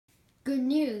good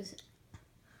news.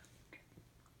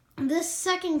 This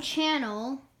second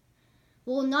channel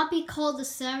will not be called the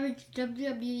Savage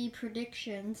WWE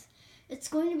Predictions. It's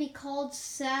going to be called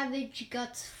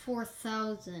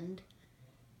SAVAGEGUTS2000.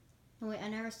 Oh wait, I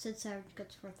never said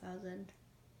SAVAGEGUTS4000.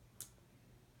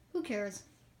 Who cares?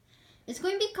 It's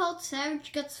going to be called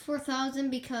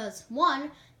SAVAGEGUTS4000 because,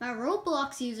 one, my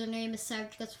Roblox username is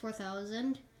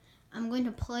SAVAGEGUTS4000. I'm going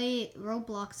to play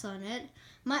Roblox on it.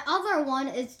 My other one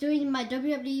is doing my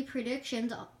WWE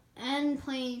predictions and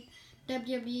playing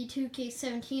WWE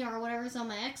 2K17 or whatever's on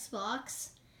my Xbox.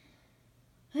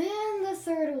 And the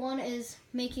third one is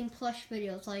making plush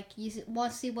videos. Like, you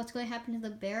want to see what's going to happen to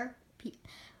the bear?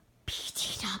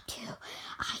 PTW.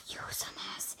 I use him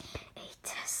as a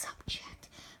test subject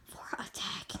for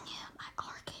attacking him. I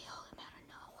RKO him out of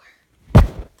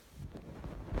nowhere.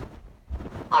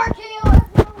 RKO out of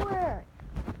nowhere.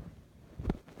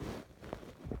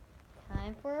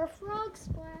 Time for a frog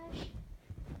splash.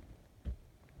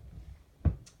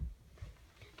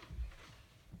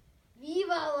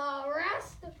 Viva la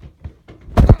Rasta.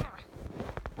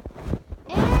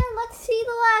 And let's see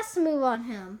the last move on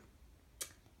him.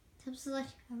 Tips like,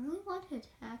 I really want to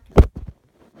attack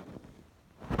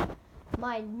him.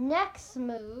 My next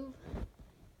move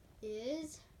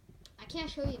is, I can't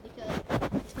show you because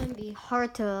it's going to be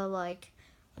hard to like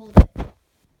hold it.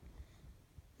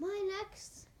 My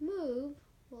next move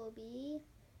will be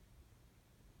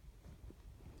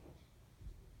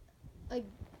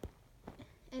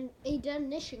a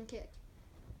demolition kick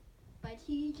by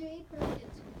TJ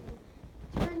Perkins,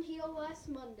 who turned heel last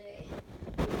Monday.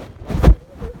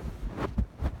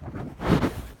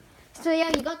 So yeah,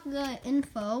 you got the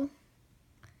info.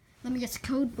 Let me just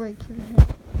code break for him.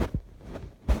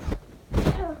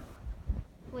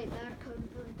 Wait, that code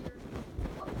breaker.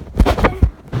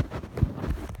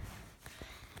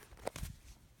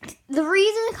 The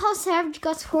reason it's called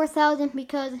SAVAGEGUTS4000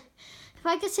 because if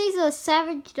I could say the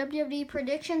Savage WWE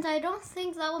predictions, I don't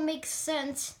think that would make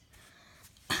sense.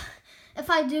 If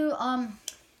I do,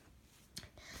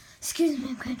 excuse me,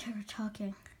 I'm going to start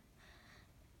talking.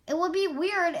 It would be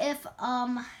weird if,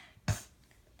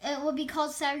 it would be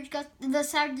called the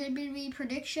Savage WWE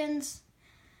predictions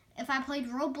if I played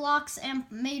Roblox and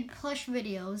made plush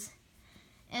videos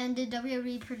and did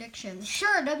WWE predictions.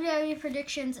 Sure, WWE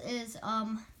predictions is,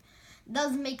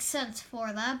 does make sense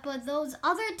for that, but those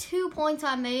other 2 points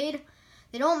I made,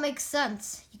 they don't make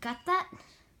sense. You got that?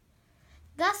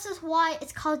 That's just why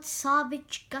it's called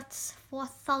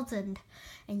SAVAGEGUTS4000.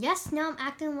 And yes, now I'm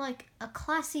acting like a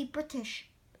classy British.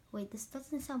 Wait, this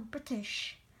doesn't sound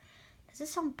British. Does it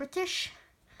sound British?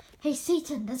 Hey,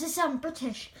 Satan, does it sound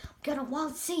British? We got a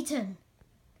wild Satan.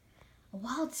 A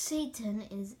wild Satan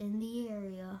is in the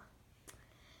area.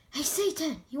 Hey,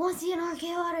 Satan, you want to see an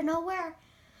RKO out of nowhere?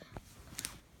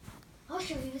 I'll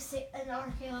show you an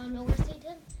RKO out of nowhere,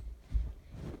 Satan.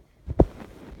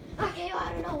 RKO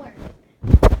out of nowhere.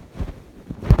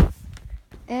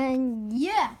 And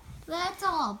yeah, that's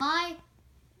all. Bye.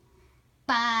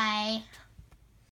 Bye.